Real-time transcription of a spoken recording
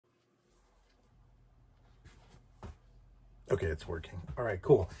Okay, it's working. All right,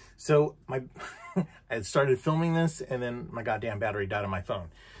 cool. So I had started filming this and then my goddamn battery died on my phone.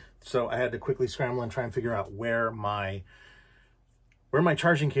 So I had to quickly scramble and try and figure out where my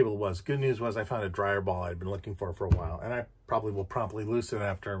charging cable was. Good news was I found a dryer ball I'd been looking for a while, and I probably will promptly lose it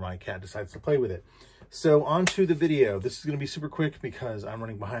after my cat decides to play with it. So on to the video. This is going to be super quick because I'm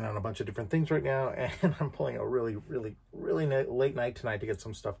running behind on a bunch of different things right now, and I'm pulling a really late night tonight to get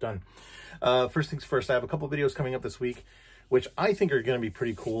some stuff done. First things first, I have a couple of videos coming up this week, which I think are going to be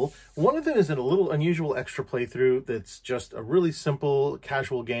pretty cool. One of them is a little unusual extra playthrough that's just a really simple,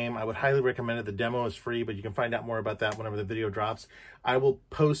 casual game. I would highly recommend it. The demo is free, but you can find out more about that whenever the video drops. I will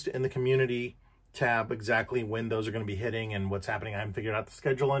post in the community tab exactly when those are going to be hitting and what's happening. I haven't figured out the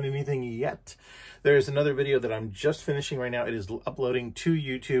schedule on anything yet. There's another video that I'm just finishing right now. It is uploading to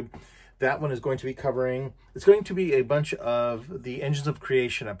YouTube. That one is going to be covering, it's going to be a bunch of the Engines of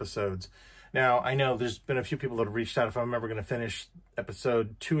Creation episodes. Now, I know there's been a few people that have reached out if I'm ever going to finish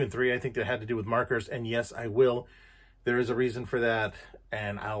episode 2 and 3. I think that had to do with markers, and yes, I will. There is a reason for that,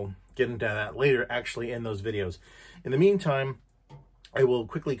 and I'll get into that later, actually, in those videos. In the meantime, I will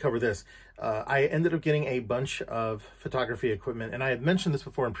quickly cover this. I ended up getting a bunch of photography equipment, and I had mentioned this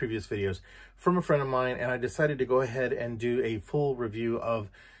before in previous videos, from a friend of mine, and I decided to go ahead and do a full review of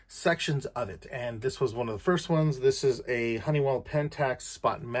sections of it. And this was one of the first ones. This is a Honeywell Pentax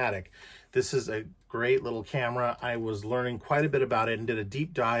Spotmatic. This is a great little camera. I was learning quite a bit about it and did a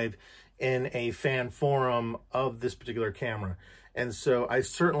deep dive in a fan forum of this particular camera. And so I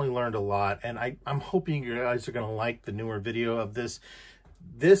certainly learned a lot, and I'm hoping you guys are going to like the newer video of this.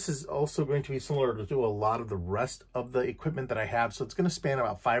 This is also going to be similar to a lot of the rest of the equipment that I have. So it's going to span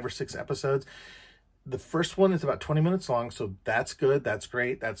about 5 or 6 episodes. The first one is about 20 minutes long, so that's good. That's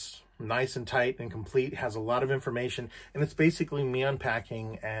great. That's nice and tight and complete. It has a lot of information, and it's basically me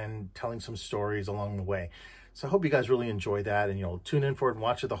unpacking and telling some stories along the way. So I hope you guys really enjoy that, and you'll tune in for it and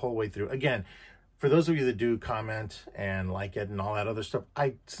watch it the whole way through. Again, for those of you that do comment and like it and all that other stuff,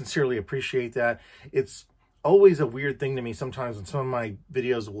 I sincerely appreciate that. It's always a weird thing to me sometimes when some of my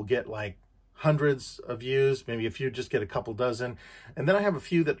videos will get like hundreds of views, maybe a few just get a couple dozen, and then I have a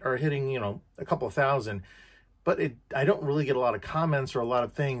few that are hitting, you know, a couple thousand, but I don't really get a lot of comments or a lot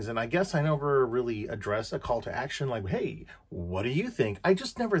of things, and I guess I never really address a call to action like, hey, what do you think? I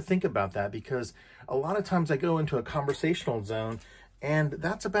just never think about that because a lot of times I go into a conversational zone, and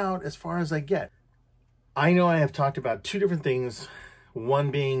that's about as far as I get. I know I have talked about 2 different things, one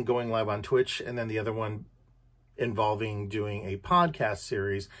being going live on Twitch, and then the other one involving doing a podcast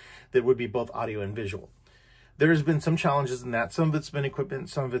series that would be both audio and visual. There's been some challenges in that. Some of it's been equipment,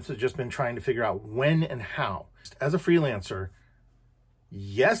 some of it's just been trying to figure out when and how. As a freelancer,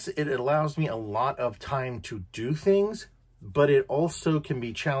 yes, it allows me a lot of time to do things, but it also can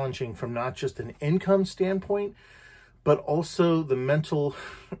be challenging from not just an income standpoint, but also the mental,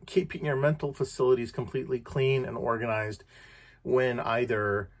 keeping your mental facilities completely clean and organized when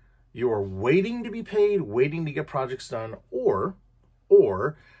either you're waiting to be paid, waiting to get projects done, or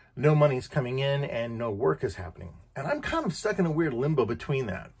no money's coming in and no work is happening. And I'm kind of stuck in a weird limbo between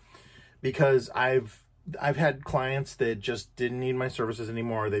that because I've had clients that just didn't need my services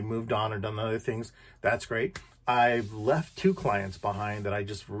anymore. They moved on or done other things. That's great. I've left 2 clients behind that I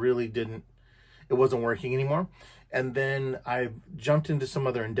just really didn't, it wasn't working anymore. And then I've jumped into some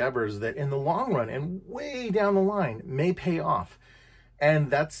other endeavors that in the long run and way down the line may pay off.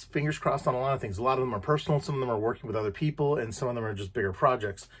 And that's fingers crossed on a lot of things. A lot of them are personal, some of them are working with other people, and some of them are just bigger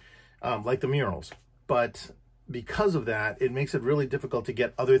projects, like the murals. But because of that, it makes it really difficult to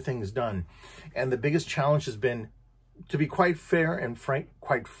get other things done. And the biggest challenge has been, to be quite fair and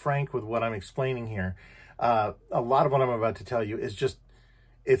quite frank with what I'm explaining here, a lot of what I'm about to tell you is just,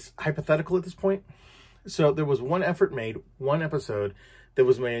 it's hypothetical at this point. So there was one effort made, one episode that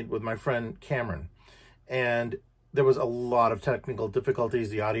was made with my friend Cameron, and there was a lot of technical difficulties.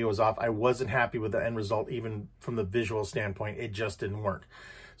 The audio was off. I wasn't happy with the end result, even from the visual standpoint. It just didn't work.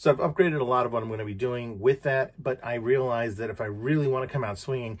 So I've upgraded a lot of what I'm going to be doing with that, but I realized that if I really want to come out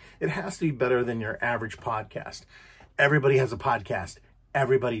swinging, it has to be better than your average podcast. Everybody has a podcast.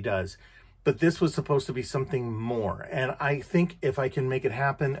 Everybody does. But this was supposed to be something more. And I think if I can make it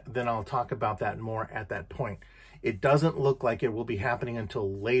happen, then I'll talk about that more at that point. It doesn't look like it will be happening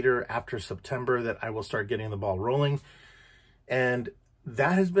until later after September that I will start getting the ball rolling. And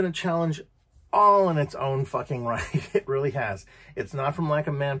that has been a challenge all in its own fucking right. It really has. It's not from lack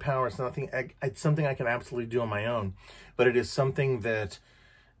of manpower. It's something I can absolutely do on my own. But it is something that,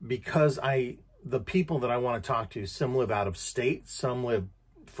 because the people that I want to talk to, some live out of state, some live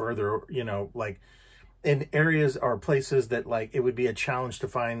further, you know, like in areas or places that like it would be a challenge to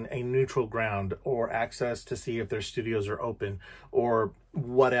find a neutral ground or access to see if their studios are open or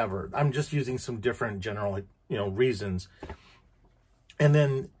whatever. I'm just using some different general, you know, reasons. And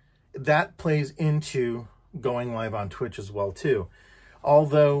then that plays into going live on Twitch as well too.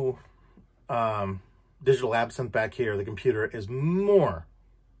 Although Digital Absinthe back here, the computer, is more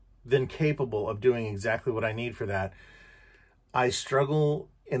than capable of doing exactly what I need for that, I struggle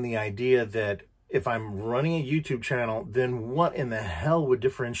in the idea that if I'm running a YouTube channel, then what in the hell would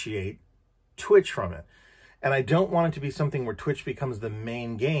differentiate Twitch from it? And I don't want it to be something where Twitch becomes the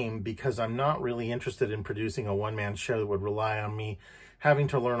main game, because I'm not really interested in producing a one-man show that would rely on me having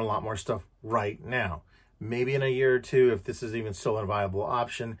to learn a lot more stuff right now. Maybe in a year or two, if this is even still a viable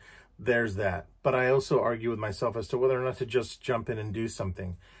option, there's that. But I also argue with myself as to whether or not to just jump in and do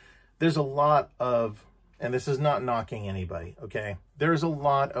something. There's a lot of, and this is not knocking anybody, okay? There's a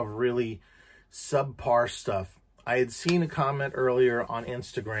lot of really subpar stuff. I had seen a comment earlier on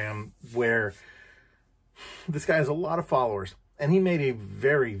Instagram where this guy has a lot of followers, and he made a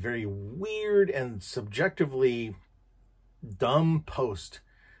very, very weird and subjectively dumb post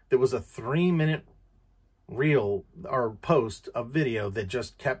that was a 3-minute reel or post of video that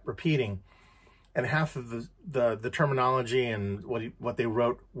just kept repeating, and half of the terminology and what they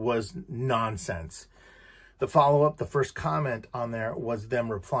wrote was nonsense. The follow-up, the first comment on there, was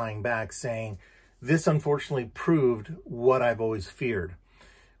them replying back saying, "This unfortunately proved what I've always feared.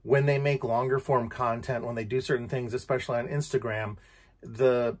 When they make longer form content, when they do certain things, especially on Instagram,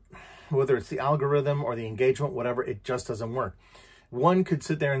 whether it's the algorithm or the engagement, whatever, it just doesn't work." One could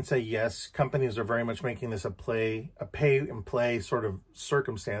sit there and say, yes, companies are very much making this a pay and play sort of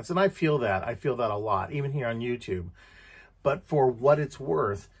circumstance. And I feel that a lot, even here on YouTube. But for what it's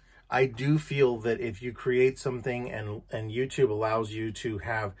worth, I do feel that if you create something and YouTube allows you to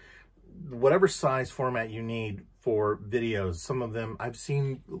have whatever size format you need for videos, some of them I've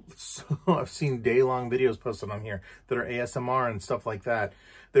seen day-long videos posted on here that are ASMR and stuff like that.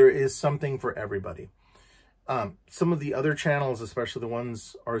 There is something for everybody. Some of the other channels, especially the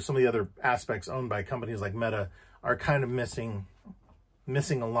ones, or some of the other aspects owned by companies like Meta, are kind of missing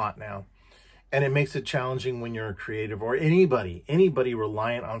a lot now. And it makes it challenging when you're a creative or anybody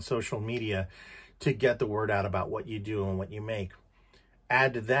reliant on social media to get the word out about what you do and what you make.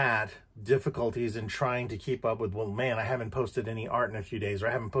 Add to that difficulties in trying to keep up with, well, man, I haven't posted any art in a few days, or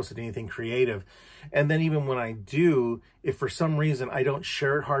I haven't posted anything creative. And then even when I do, if for some reason I don't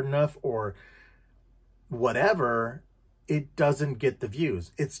share it hard enough or whatever, it doesn't get the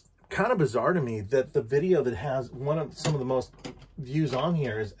views. It's kind of bizarre to me that the video that has some of the most views on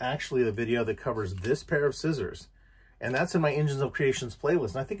here is actually the video that covers this pair of scissors. And that's in my Engines of Creations playlist.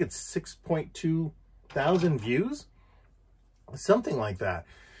 And I think it's 6.2 thousand views, something like that.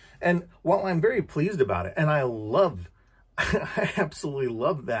 And while I'm very pleased about it, and I absolutely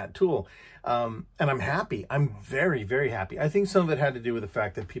love that tool, and I'm happy, I'm very, very happy. I think some of it had to do with the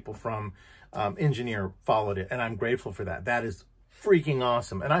fact that people from Engineer followed it, and I'm grateful for that. That is freaking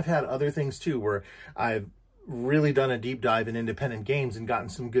awesome. And I've had other things too where I've really done a deep dive in independent games and gotten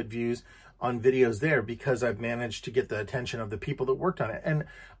some good views on videos there because I've managed to get the attention of the people that worked on it. And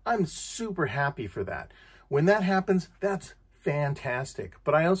I'm super happy for that. When that happens, that's fantastic.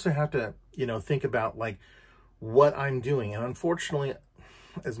 But I also have to, think about like what I'm doing. And unfortunately,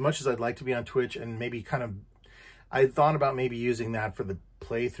 as much as I'd like to be on Twitch and maybe I thought about maybe using that for the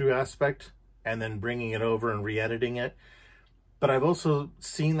playthrough aspect and then bringing it over and re-editing it. But I've also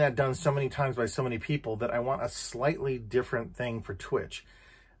seen that done so many times by so many people that I want a slightly different thing for Twitch.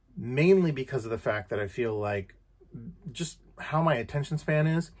 Mainly because of the fact that I feel like just how my attention span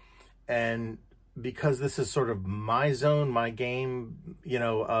is, and because this is sort of my zone, my game,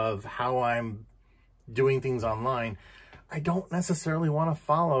 of how I'm doing things online, I don't necessarily want to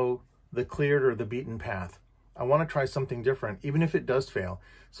follow the cleared or the beaten path. I want to try something different, even if it does fail.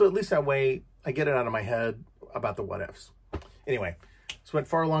 So at least that way I get it out of my head about the what ifs. Anyway, this went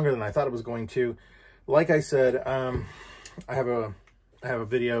far longer than I thought it was going to. Like I said, I have a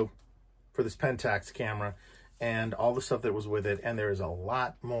video for this Pentax camera and all the stuff that was with it, and there is a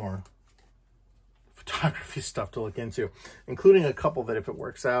lot more photography stuff to look into, including a couple that if it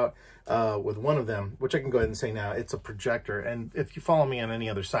works out with one of them, which I can go ahead and say now, it's a projector. And if you follow me on any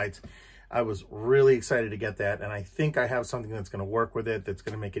other sites, I was really excited to get that, and I think I have something that's going to work with it, that's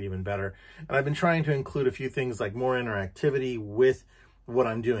going to make it even better. And I've been trying to include a few things like more interactivity with what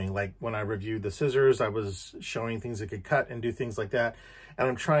I'm doing. Like when I reviewed the scissors, I was showing things that could cut and do things like that. And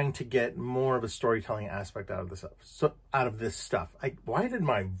I'm trying to get more of a storytelling aspect out of this stuff. Why did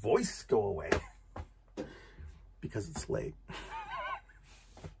my voice go away? Because it's late.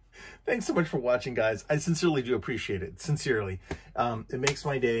 Thanks so much for watching, guys. I sincerely do appreciate it. Sincerely. It makes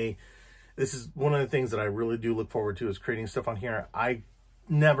my day. This is one of the things that I really do look forward to, is creating stuff on here. I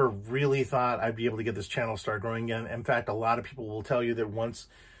never really thought I'd be able to get this channel start growing again. In fact, a lot of people will tell you that once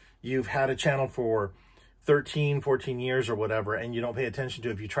you've had a channel for 13, 14 years or whatever, and you don't pay attention to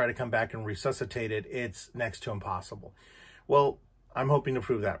it, if you try to come back and resuscitate it, it's next to impossible. Well, I'm hoping to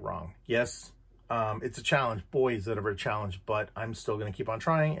prove that wrong. Yes, it's a challenge. Boy, is it ever a challenge, but I'm still going to keep on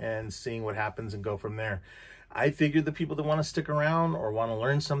trying and seeing what happens and go from there. I figured the people that want to stick around or want to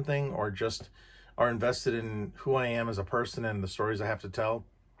learn something or just are invested in who I am as a person and the stories I have to tell,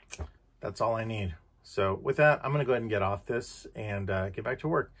 that's all I need. So with that, I'm going to go ahead and get off this and get back to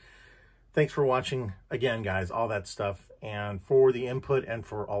work. Thanks for watching again, guys, all that stuff, and for the input and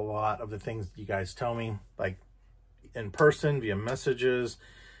for a lot of the things you guys tell me, like in person, via messages,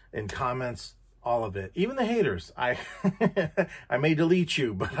 in comments, all of it. Even the haters. I may delete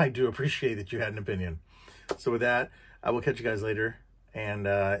you, but I do appreciate that you had an opinion. So with that, I will catch you guys later. And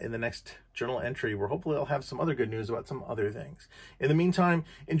in the next journal entry, where hopefully I'll have some other good news about some other things. In the meantime,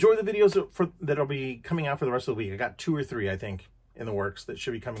 enjoy the videos that'll be coming out for the rest of the week. I got 2 or 3, I think, in the works that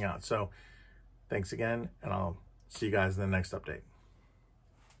should be coming out. So thanks again, and I'll see you guys in the next update.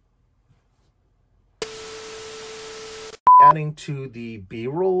 Adding to the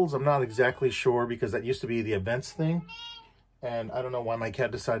B-rolls, I'm not exactly sure, because that used to be the events thing. And I don't know why my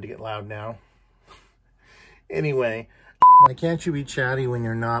cat decided to get loud now. Anyway, why can't you be chatty when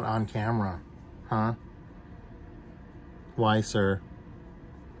you're not on camera? Huh? Why, sir?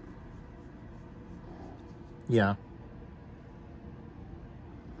 Yeah.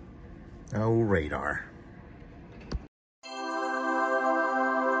 Oh, radar.